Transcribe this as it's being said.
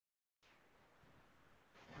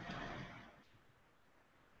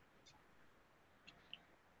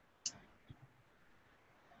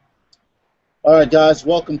All right, guys,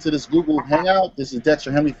 welcome to this Google Hangout. This is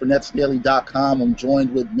Dexter Henry for NetsDaily.com. I'm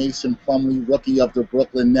joined with Mason Plumlee, rookie of the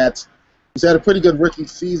Brooklyn Nets. He's had a pretty good rookie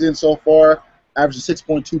season so far, averaging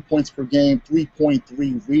 6.2 points per game,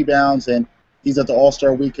 3.3 rebounds, and he's at the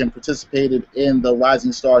All-Star Weekend, participated in the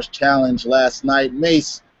Rising Stars Challenge last night.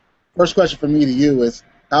 Mace, first question from me to you is,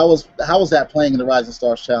 how was that playing in the Rising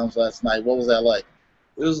Stars Challenge last night? What was that like?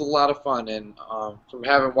 It was a lot of fun, and from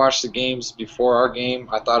having watched the games before our game,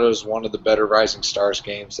 I thought it was one of the better Rising Stars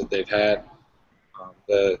games that they've had.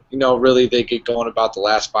 Really they get going about the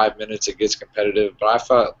last 5 minutes. It gets competitive, but I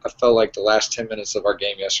felt like the last 10 minutes of our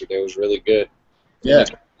game yesterday was really good, and Yeah. it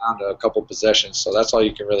came down to a couple possessions. So that's all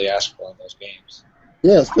you can really ask for in those games.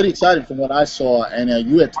 Yeah, it's pretty exciting from what I saw. And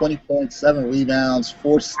you had 20 points, 7 rebounds,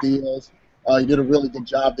 4 steals. You did a really good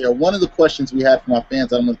job there. One of the questions we had from our fans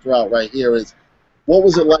that I'm going to throw out right here is, what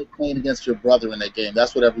was it like playing against your brother in that game?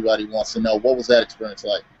 That's what everybody wants to know. What was that experience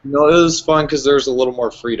like? It was fun because there was a little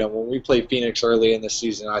more freedom. When we played Phoenix early in the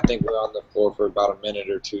season, I think we were on the floor for about a minute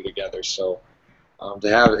or two together. So to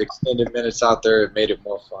have extended minutes out there, it made it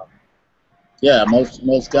more fun. Yeah,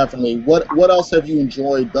 most definitely. What else have you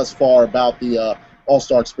enjoyed thus far about the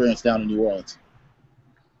All-Star experience down in New Orleans?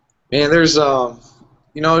 Man,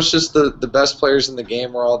 it's just the best players in the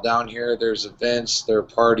game are all down here. There's events, there are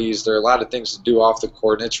parties, there are a lot of things to do off the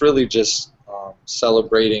court, and it's really just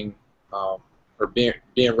celebrating or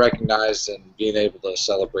being recognized and being able to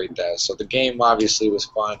celebrate that. So the game obviously was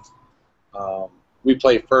fun. We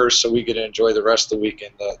play first, so we get to enjoy the rest of the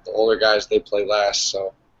weekend. The older guys, they play last.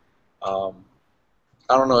 So um,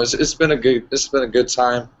 I don't know. It's been a good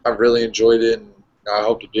time. I've really enjoyed it, and I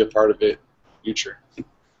hope to be a part of it in the future.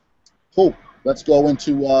 Cool. Let's go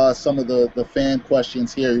into some of the fan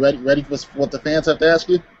questions here. You ready for what the fans have to ask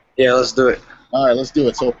you? Yeah, let's do it. All right, let's do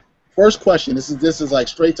it. So, first question. This is like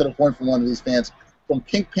straight to the point from one of these fans. From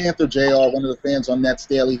Pink Panther Jr., one of the fans on Nets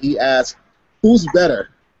Daily, he asked, "Who's better,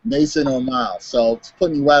 Mason or Miles?" So, it's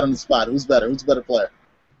putting you right on the spot. Who's better? Who's a better player?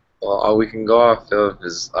 Well, all we can go off of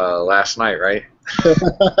is last night, right?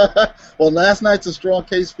 Well, last night's a strong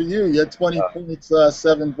case for you. You had 20 points,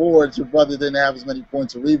 7 boards. Your brother didn't have as many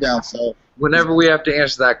points or rebounds. So, Whenever we have to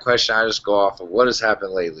answer that question, I just go off of what has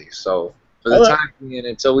happened lately. So for the all right, time being,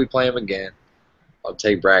 until we play him again, I'll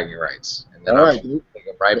take bragging rights, and then all I'll right, take dude.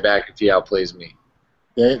 him right back if he outplays me.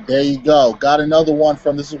 There you go. Got another one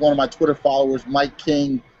from, this is one of my Twitter followers, Mike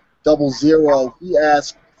King 00. He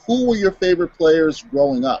asked, "Who were your favorite players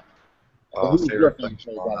growing up?" Or who was your Favorite favorite players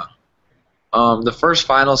player growing growing up? up. The first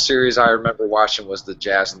final series I remember watching was the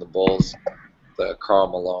Jazz and the Bulls, the Karl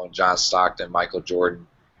Malone, John Stockton, Michael Jordan.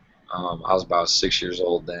 I was about 6 years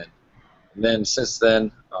old then. And then since then,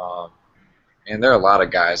 and there are a lot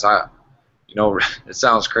of guys. It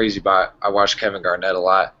sounds crazy, but I watch Kevin Garnett a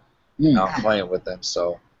lot. Hmm. Now I'm playing with them,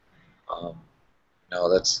 so um,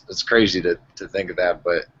 that's crazy to think of that.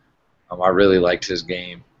 But I really liked his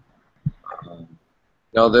game. Um,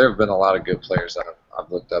 there have been a lot of good players that I've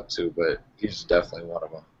looked up to, but he's definitely one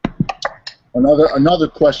of them. Another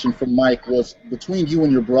question from Mike was, between you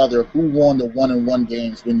and your brother, who won the one-on-one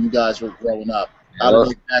games when you guys were growing up? How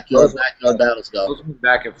did those backyard battles go? Those move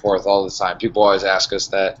back and forth all the time. People always ask us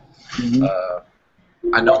that. Hmm.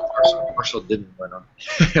 I know Marshall didn't win them.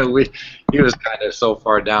 He was kind of so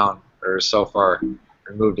far down or so far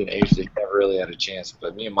removed in age that he never really had a chance.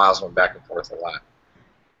 But me and Miles went back and forth a lot.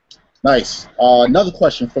 Nice. Another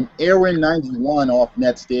question from Aaron91 off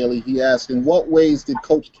Nets Daily. He asked, in what ways did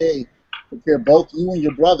Coach K prepare both you and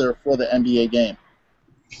your brother for the NBA game?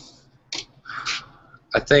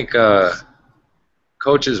 I think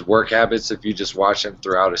Coach's work habits, if you just watch him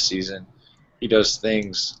throughout a season, he does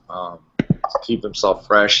things to keep himself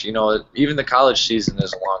fresh. Even the college season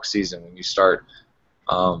is a long season. When you start,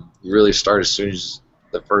 you really start as soon as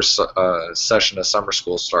the first session of summer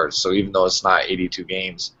school starts. So even though it's not 82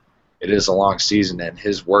 games, it is a long season, and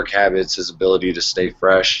his work habits, his ability to stay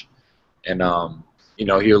fresh, and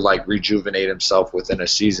he'll like rejuvenate himself within a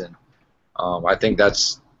season. I think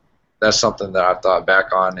that's something that I've thought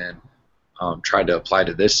back on and tried to apply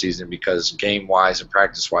to this season, because game-wise and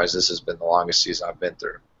practice-wise, this has been the longest season I've been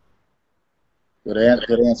through. Good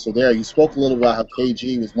answer there. You spoke a little about how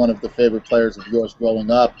KG was one of the favorite players of yours growing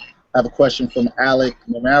up. I have a question from Alec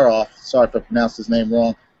Namaroff. Sorry if I pronounced his name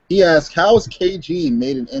wrong. He asked, how has KG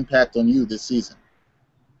made an impact on you this season?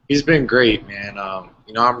 He's been great, man.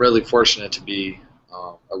 I'm really fortunate to be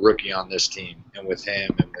a rookie on this team, and with him,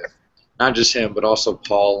 and with not just him, but also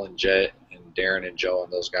Paul and Jet and Darren and Joe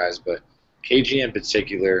and those guys. But KG in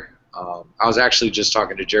particular, I was actually just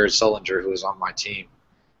talking to Jared Sullinger, who was on my team.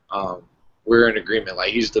 We're in agreement.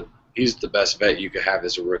 Like he's the best vet you could have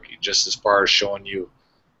as a rookie, just as far as showing you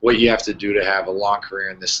what you have to do to have a long career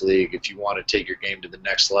in this league. If you want to take your game to the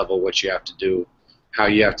next level, what you have to do, how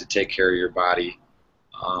you have to take care of your body.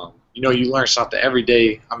 You know, you learn something every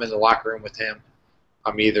day. I'm in the locker room with him.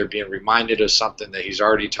 I'm either being reminded of something that he's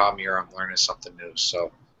already taught me, or I'm learning something new.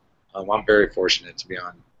 So I'm very fortunate to be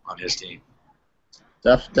on his team.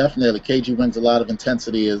 Definitely, KG brings a lot of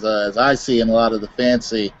intensity, as I see, and a lot of the fans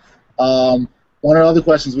see. One of the other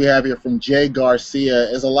questions we have here from Jay Garcia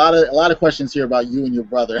is a lot of questions here about you and your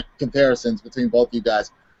brother, comparisons between both you guys.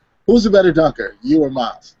 Who's the better dunker, you or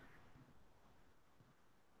Miles?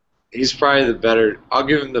 He's probably the better. I'll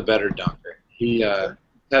give him the better dunker. He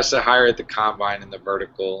tested higher at the combine in the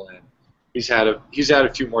vertical, and he's had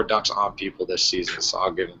a few more dunks on people this season. So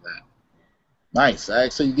I'll give him that. Nice. All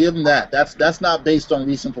right, so you give him that. That's not based on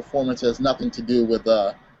recent performance. It has nothing to do with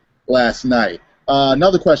last night.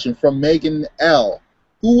 Another question from Megan L.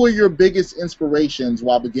 Who were your biggest inspirations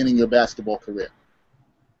while beginning your basketball career?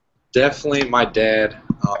 Definitely my dad.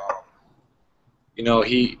 You know,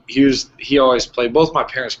 he always played. Both my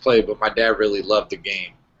parents played, but my dad really loved the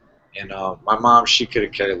game. And my mom, she could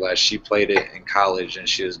have cared less. She played it in college, and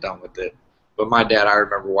she was done with it. But my dad, I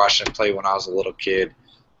remember watching him play when I was a little kid,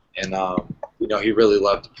 and you know, he really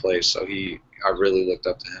loved to play. So I really looked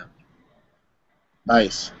up to him.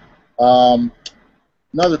 Nice.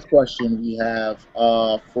 Another question we have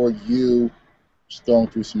for you. Just going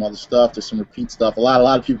through some other stuff. There's some repeat stuff. A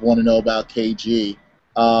lot of people want to know about KG.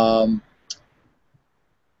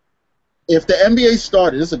 If the NBA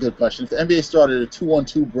started, this is a good question. If the NBA started a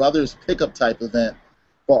 2-on-2 brothers pickup type event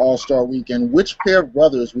for All-Star Weekend, which pair of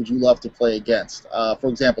brothers would you love to play against? For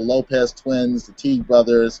example, Lopez twins, the Teague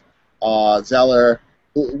brothers, Zeller.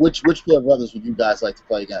 Which pair of brothers would you guys like to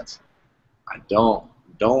play against? I don't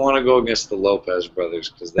want to go against the Lopez brothers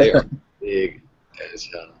because they are big as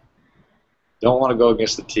hell. Don't want to go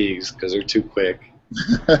against the Teagues because they're too quick.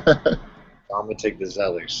 So I'm going to take the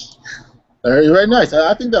Zellers. Very nice.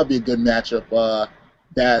 I think that would be a good matchup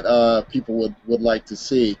that people would like to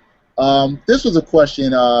see. This was a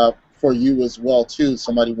question for you as well, too.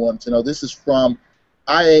 Somebody wanted to know. This is from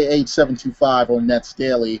IAH725 on Nets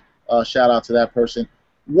Daily. Shout out to that person.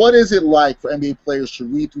 What is it like for NBA players to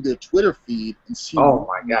read through their Twitter feed and see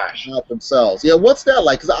about themselves? Yeah, what's that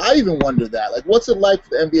like? Because I even wonder that. Like, what's it like for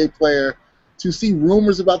the NBA player to see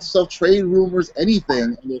rumors about themselves, trade rumors,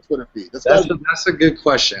 anything on their Twitter feed? That's a good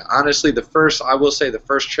question. Honestly, I will say the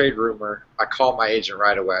first trade rumor, I called my agent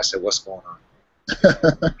right away. I said, what's going on?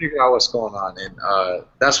 Figure out what's going on. And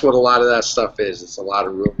that's what a lot of that stuff is. It's a lot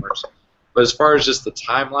of rumors. But as far as just the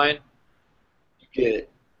timeline, you get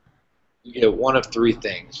one of three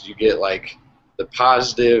things. You get like the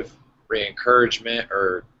positive re-encouragement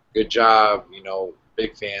or good job, you know,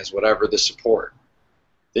 big fans, whatever, the support.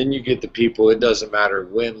 Then you get the people, it doesn't matter,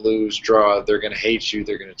 win, lose, draw, they're going to hate you.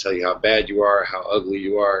 They're going to tell you how bad you are, how ugly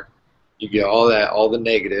you are. You get all that, all the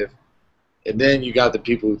negative. And then you got the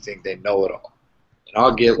people who think they know it all. And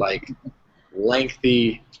I'll get like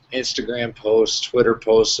lengthy Instagram posts, Twitter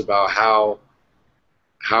posts about how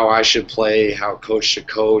I should play, how coach should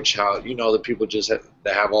coach, how, you know, the people that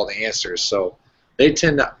have all the answers. So they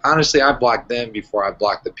tend to, honestly, I block them before I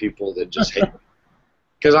block the people that just hate me.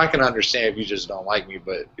 Because I can understand if you just don't like me,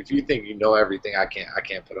 but if you think you know everything, I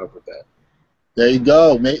can't put up with that. There you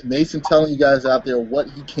go. Mason telling you guys out there what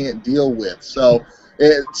he can't deal with. So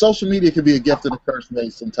social media can be a gift and a curse,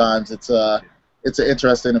 Mason. Sometimes it's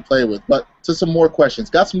interesting to play with. But to some more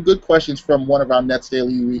questions. Got some good questions from one of our Nets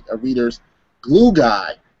Daily readers, Glue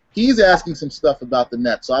Guy. He's asking some stuff about the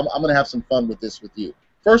Nets, so I'm going to have some fun with this with you.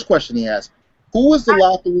 First question he has, who is the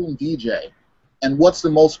locker room DJ, and what's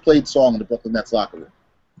the most played song in the Brooklyn Nets locker room?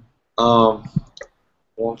 Well,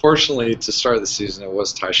 unfortunately, to start the season, it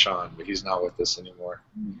was Tyshawn, but he's not with us anymore.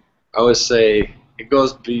 I would say it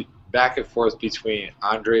goes back and forth between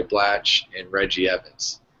Andre Blatch and Reggie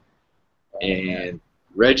Evans. And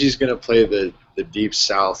Reggie's going to play the Deep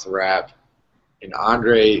South rap, and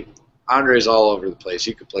Andre's all over the place.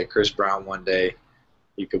 He could play Chris Brown one day.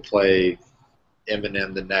 He could play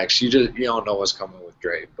Eminem the next. You don't know what's coming with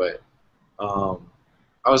Dre. But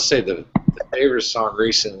I would say the favorite song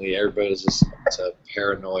recently, everybody's listening to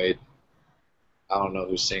Paranoid. I don't know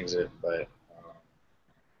who sings it, but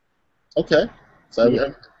okay.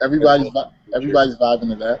 So everybody's vibing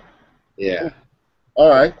to that. Yeah. All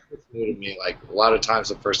right. It's new to me. Like a lot of times,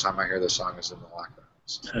 the first time I hear the song is in the locker room.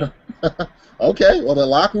 So. Okay. Well, the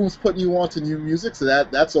locker room's putting you on to new music, so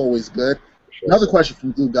that's always good. Sure. Another question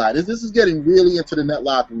from Blue Guy. This is getting really into the Net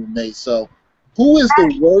locker room, Nate. So, who is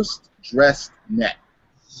the worst dressed Net?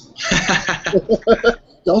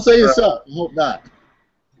 Don't say yourself. I hope not.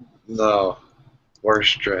 No,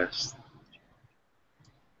 worst dressed.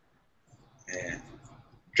 Man,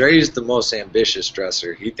 Dre's the most ambitious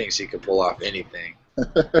dresser. He thinks he can pull off anything.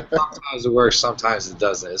 Sometimes it works, sometimes it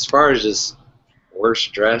doesn't. As far as just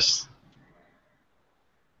worst dressed,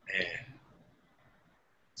 man.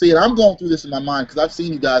 See, and I'm going through this in my mind because I've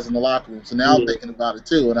seen you guys in the locker room, so now I'm Yeah. thinking about it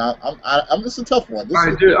too. And I'm just a tough one. All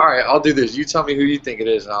right, dude. All right, I'll do this. You tell me who you think it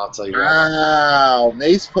is, and I'll tell you. Wow,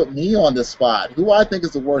 Mace put me on the spot. Who I think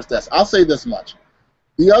is the worst test? I'll say this much.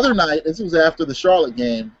 The other night, this was after the Charlotte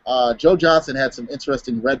game, Joe Johnson had some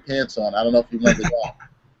interesting red pants on. I don't know if you remember that.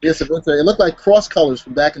 He had some it looked like cross colors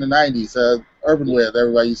from back in the 90s, urban wear that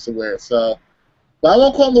everybody used to wear. So, but I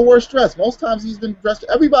won't call him the worst dressed. Most times he's been dressed.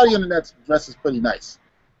 Everybody on the Nets dresses pretty nice.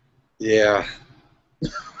 Yeah. You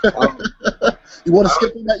want to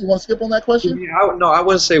skip on that? You want to skip on that question? No, I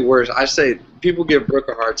wouldn't say worse. I say people give Brooke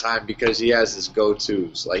a hard time because he has his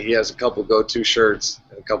go-tos. Like he has a couple go-to shirts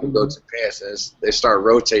and a couple go-to pants, and they start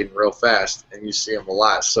rotating real fast, and you see him a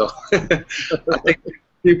lot. So I think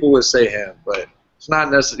people would say him, but it's not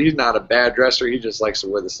necessarily. He's not a bad dresser. He just likes to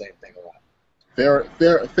wear the same thing a lot.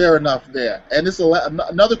 Fair enough there. And this is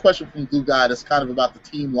another question from Blue Guy that's kind of about the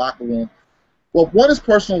team locker room. Well, one is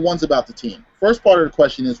personal, one's about the team. First part of the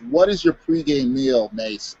question is, what is your pregame meal,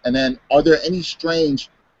 Mace? And then, are there any strange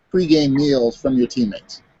pregame meals from your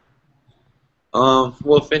teammates? Well,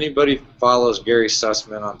 if anybody follows Gary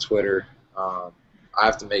Sussman on Twitter, I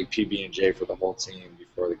have to make PB&J for the whole team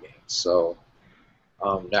before the game. So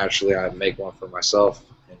naturally, I make one for myself,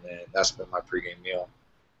 and then that's been my pregame meal.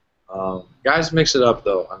 Guys mix it up,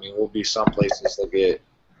 though. I mean, we'll be some places they'll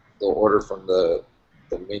order from the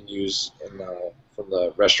menus from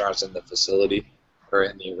the restaurants in the facility or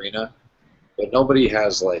in the arena, but nobody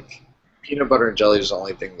has like peanut butter and jelly is the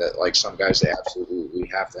only thing that like some guys they absolutely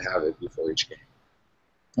have to have it before each game.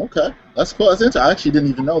 Okay, that's cool. That's interesting. I actually didn't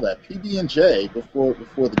even know that PB&J before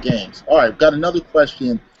the games. All right, got another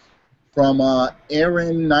question from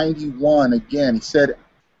Aaron91 again. He said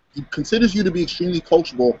he considers you to be extremely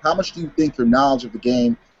coachable. How much do you think your knowledge of the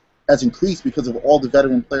game has increased because of all the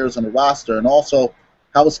veteran players on the roster, and also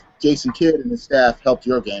how has Jason Kidd and his staff helped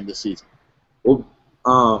your game this season? Well,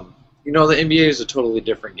 the NBA is a totally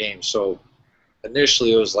different game. So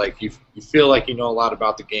initially it was like you feel like you know a lot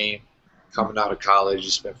about the game coming out of college. You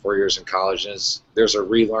spent 4 years in college, and there's a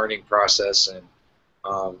relearning process, and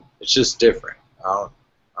it's just different. I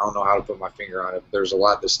don't know how to put my finger on it, but there's a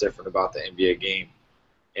lot that's different about the NBA game.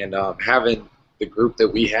 And having the group that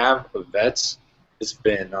we have of vets has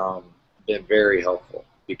been very helpful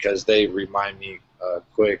because they remind me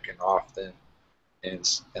quick and often and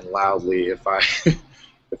loudly if I'm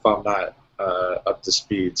not up to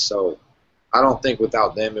speed. So I don't think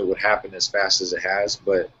without them it would happen as fast as it has.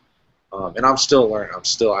 But and I'm still learning. I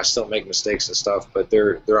still make mistakes and stuff, but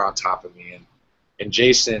they're on top of me. And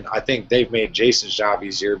Jason, I think they've made Jason's job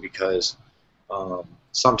easier because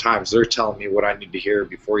sometimes they're telling me what I need to hear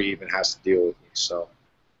before he even has to deal with me. So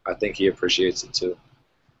I think he appreciates it too.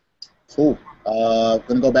 Cool.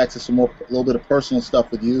 Gonna go back to a little bit of personal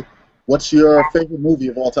stuff with you. What's your favorite movie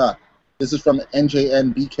of all time? This is from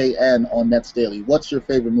NJNBKN on Nets Daily. What's your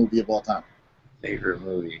favorite movie of all time? Favorite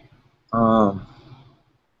movie? I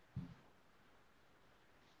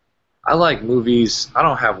like movies. I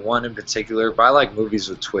don't have one in particular, but I like movies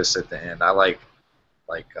with twists at the end. I like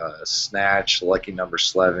Snatch, Lucky Number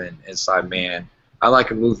 11, Inside Man. I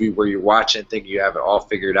like a movie where you're watching, think you have it all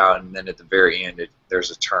figured out, and then at the very end,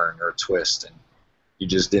 there's a turn or a twist, and you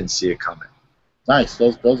just didn't see it coming. Nice.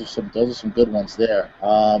 Those are some good ones there.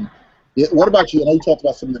 What about you? I know you talked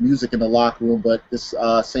about some of the music in the locker room, but this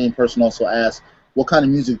same person also asked, what kind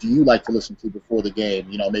of music do you like to listen to before the game?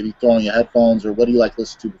 Maybe throwing your headphones, or what do you like to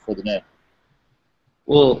listen to before the game?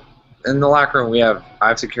 Well, in the locker room, I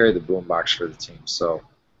have to carry the boombox for the team, so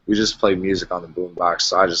we just play music on the boombox.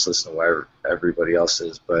 So I just listen to whatever everybody else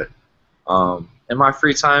is. But in my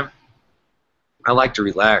free time, I like to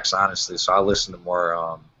relax, honestly. So I listen to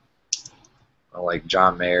more like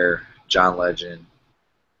John Mayer, John Legend,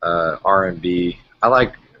 R&B. I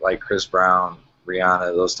like Chris Brown,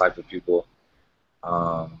 Rihanna, those type of people.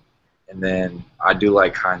 And then I do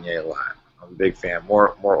like Kanye a lot. I'm a big fan.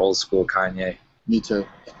 More old school Kanye. Me too.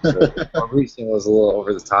 More recent was a little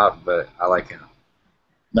over the top, but I like him.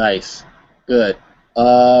 Nice. Good.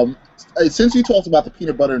 Since you talked about the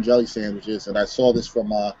peanut butter and jelly sandwiches, and I saw this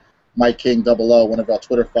from Mike King 00, one of our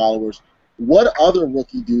Twitter followers, what other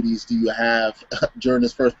rookie duties do you have during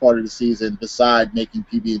this first part of the season besides making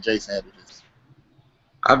PB&J sandwiches?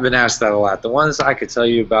 I've been asked that a lot. The ones I could tell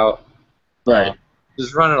you about, right?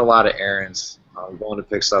 Just running a lot of errands, going to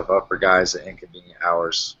pick stuff up for guys at inconvenient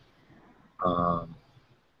hours.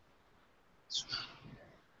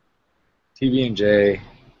 PB&J,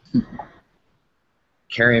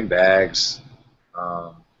 carrying bags.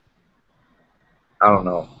 I don't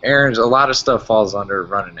know. Errands. A lot of stuff falls under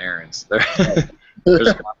running errands. There's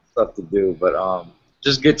a lot of stuff to do, but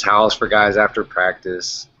just get towels for guys after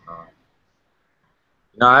practice.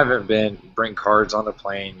 I haven't bring cards on the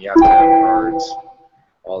plane. You have to have cards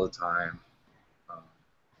all the time.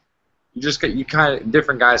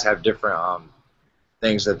 Different guys have different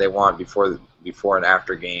things that they want before and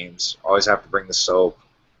after games. Always have to bring the soap.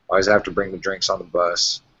 Always have to bring the drinks on the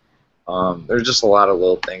bus. There's just a lot of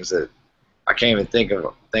little things that I can't even think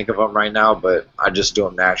of them right now, but I just do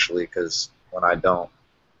them naturally because when I don't,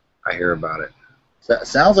 I hear about it.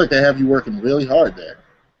 Sounds like they have you working really hard there.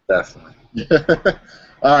 Definitely.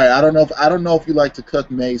 All right. I don't know if you like to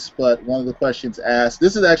cook, Mace, but one of the questions asked.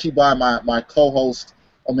 This is actually by my co-host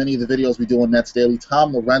on many of the videos we do on Nets Daily,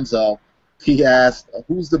 Tom Lorenzo. He asked,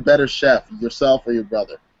 "Who's the better chef, yourself or your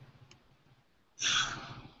brother?"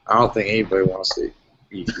 I don't think anybody wants to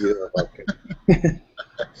eat either of us.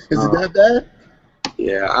 Is it that bad?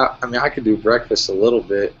 Yeah, I mean, I could do breakfast a little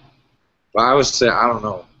bit, but I would say, I don't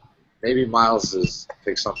know. Maybe Miles has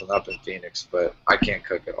picked something up in Phoenix, but I can't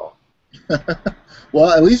cook at all. Well,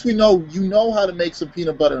 at least we know you know how to make some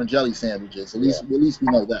peanut butter and jelly sandwiches. At least we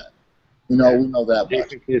know that. We know that much.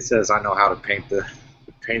 Jason Kidd says I know how to paint the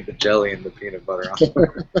jelly and the peanut butter on.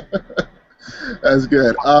 That's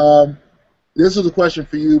good. This is a question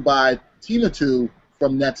for you by Tina2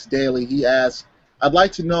 from Nets Daily. He asks, "I'd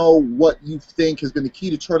like to know what you think has been the key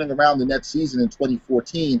to turning around the Nets season in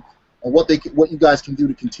 2014, and what you guys can do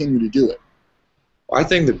to continue to do it." Well, I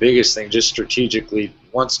think the biggest thing, just strategically,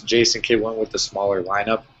 once Jason Kidd went with the smaller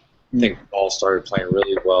lineup, I think Ball started playing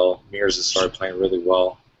really well. Mears has started playing really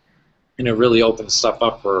well. And it really opened stuff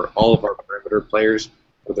up for all of our perimeter players,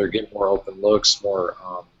 where they're getting more open looks, more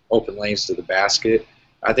open lanes to the basket.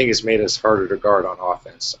 I think it's made us harder to guard on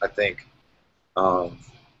offense. I think,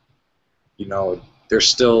 there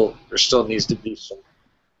still needs to be some,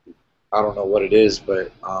 I don't know what it is,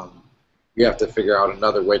 but you have to figure out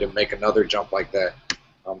another way to make another jump like that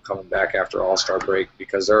coming back after All-Star break,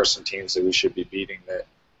 because there are some teams that we should be beating that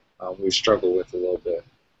we struggle with a little bit.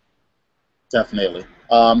 Definitely.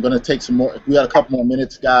 I'm going to take some more. We got a couple more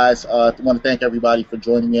minutes, guys. I want to thank everybody for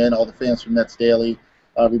joining in, all the fans from Nets Daily.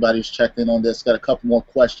 Everybody's checked in on this. Got a couple more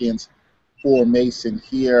questions for Mason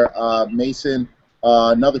here. Mason,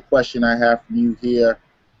 another question I have from you here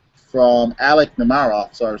from Alec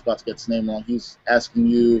Namarov. Sorry, I was about to get his name wrong. He's asking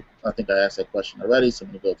you, I think I asked that question already, so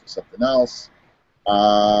I'm going to go to something else.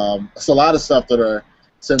 It's a lot of stuff that are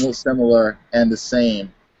similar and the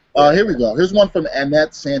same. Here we go. Here's one from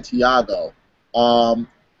Annette Santiago.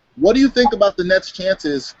 What do you think about the Nets'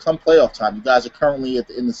 chances come playoff time? You guys are currently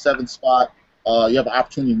in the 7th spot. You have an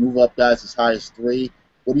opportunity to move up guys as high as 3.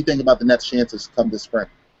 What do you think about the Nets' chances come this spring?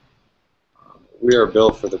 We are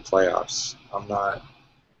built for the playoffs.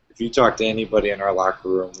 If you talk to anybody in our locker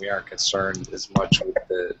room, we aren't concerned as much with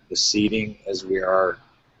the seeding as we are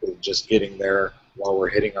with just getting there while we're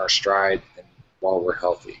hitting our stride and while we're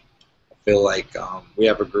healthy. I feel like we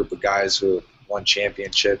have a group of guys who have won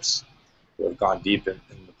championships, who have gone deep in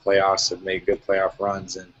the playoffs, have made good playoff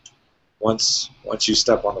runs, and once you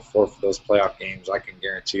step on the floor for those playoff games, I can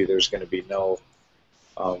guarantee you there's going to be no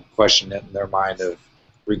question in their mind of,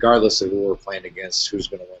 regardless of who we're playing against, who's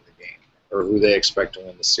going to win the game or who they expect to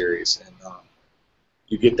win the series. And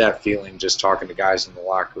you get that feeling just talking to guys in the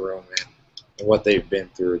locker room and what they've been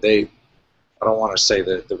through. I don't want to say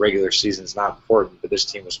that the regular season's not important, but this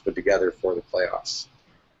team was put together for the playoffs.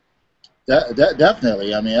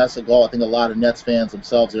 Definitely. I mean, that's a goal. I think a lot of Nets fans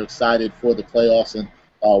themselves are excited for the playoffs and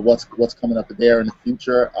what's coming up there in the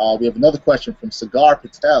future. We have another question from Sagar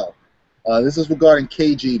Patel. This is regarding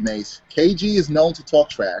KG, Mace. KG is known to talk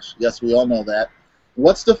trash. Yes, we all know that.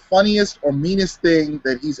 What's the funniest or meanest thing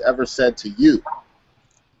that he's ever said to you?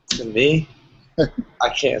 To me? I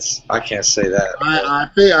can't say that. I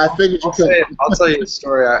figured you could. I'll tell you a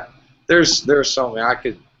story. There's so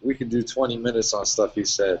many. We could do 20 minutes on stuff he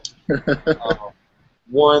said.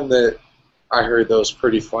 One that I heard that was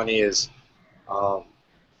pretty funny is Paul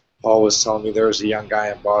was telling me there was a young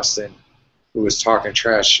guy in Boston who was talking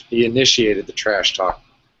trash. He initiated the trash talk.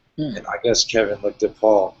 And I guess Kevin looked at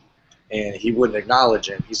Paul, and he wouldn't acknowledge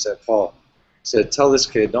him. He said, "Paul," said, "tell this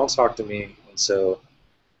kid, don't talk to me until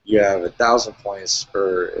you have 1,000 points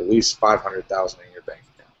or at least 500,000 in your bank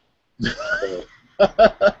account." So,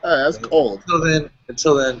 that's cold.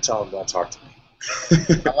 Until then, tell him don't talk to me.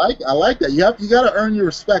 I like that. You got to earn your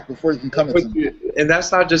respect before you can come into me. And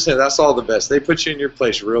that's not just it. That's all the best. They put you in your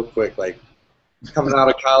place real quick, like coming out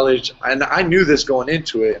of college. And I knew this going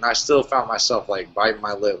into it, and I still found myself like biting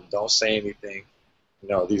my lip. Don't say anything.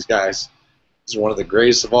 These guys. He's one of the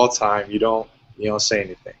greatest of all time. You don't say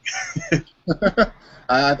anything.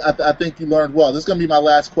 I think you learned well. This is going to be my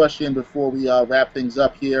last question before we wrap things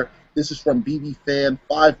up here. This is from BB Fan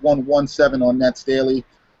 5117 on Nets Daily,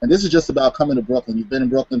 and this is just about coming to Brooklyn. You've been in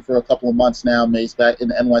Brooklyn for a couple of months now, Mace, back in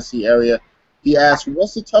the NYC area. He asked,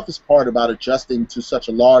 what's the toughest part about adjusting to such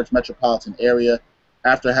a large metropolitan area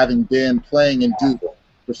after having been playing in Duke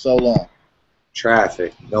for so long?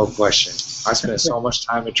 Traffic, no question. I spent so much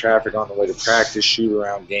time in traffic on the way to practice, shoot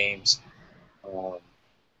around games. But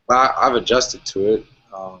I've adjusted to it.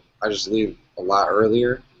 I just leave a lot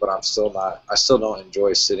earlier, but I still don't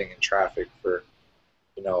enjoy sitting in traffic for,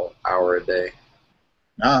 hour a day.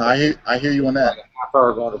 Nah, I hear you on that. Like a half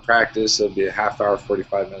hour going to practice, it'll be a half hour,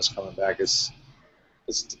 45 minutes coming back. It's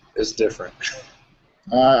different.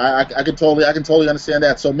 I can totally understand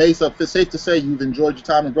that. So, Mace, it's safe to say you've enjoyed your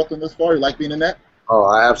time in Brooklyn this far. You like being in that? Oh,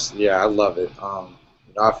 I love it.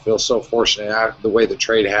 I feel so fortunate. The way the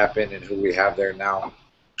trade happened and who we have there now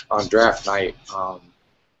on draft night.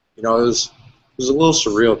 It was a little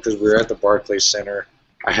surreal because we were at the Barclays Center.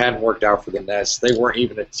 I hadn't worked out for the Nets. They weren't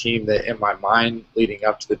even a team that, in my mind, leading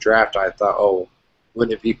up to the draft, I thought, oh,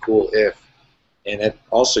 wouldn't it be cool if? And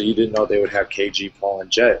also, you didn't know they would have KG, Paul,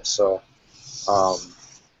 and Jet. So,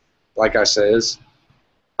 like I said,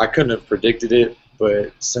 I couldn't have predicted it,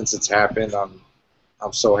 but since it's happened,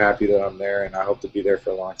 I'm so happy that I'm there, and I hope to be there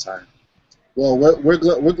for a long time. Well,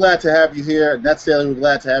 we're glad to have you here. Nets Daily, we're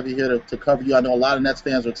glad to have you here to cover you. I know a lot of Nets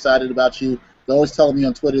fans are excited about you. They're always telling me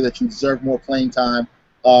on Twitter that you deserve more playing time.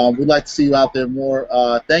 We'd like to see you out there more.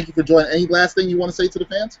 Thank you for joining. Any last thing you want to say to the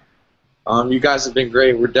fans? You guys have been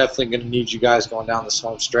great. We're definitely going to need you guys going down this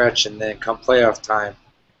home stretch, and then come playoff time,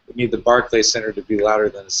 we need the Barclays Center to be louder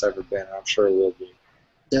than it's ever been. I'm sure it will be.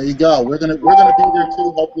 There you go. We're gonna be there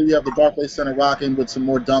too. Hopefully, we have the Barclays Center rocking with some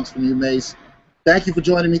more dunks from you, Mace. Thank you for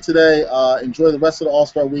joining me today. Enjoy the rest of the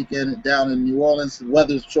All-Star weekend down in New Orleans. The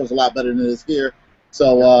weather sure is a lot better than it is here.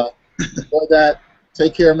 So enjoy that.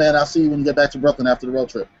 Take care, man. I'll see you when you get back to Brooklyn after the road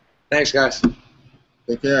trip. Thanks, guys.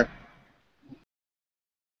 Take care.